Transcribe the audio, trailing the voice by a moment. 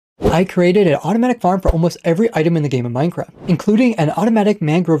I created an automatic farm for almost every item in the game of Minecraft, including an automatic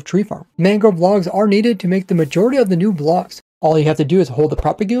mangrove tree farm. Mangrove logs are needed to make the majority of the new blocks. All you have to do is hold the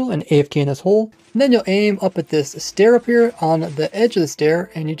propagule and AFK in this hole, and then you'll aim up at this stair up here on the edge of the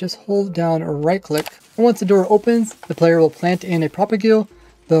stair, and you just hold down right click. And once the door opens, the player will plant in a propagule.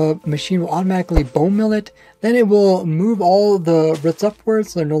 The machine will automatically bone mill it, then it will move all the roots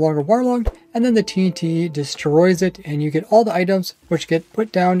upwards so they're no longer waterlogged, and then the TNT destroys it, and you get all the items which get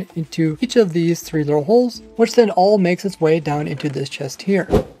put down into each of these 3 little holes, which then all makes its way down into this chest here.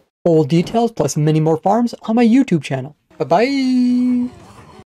 Full details plus many more farms on my YouTube channel. Bye bye!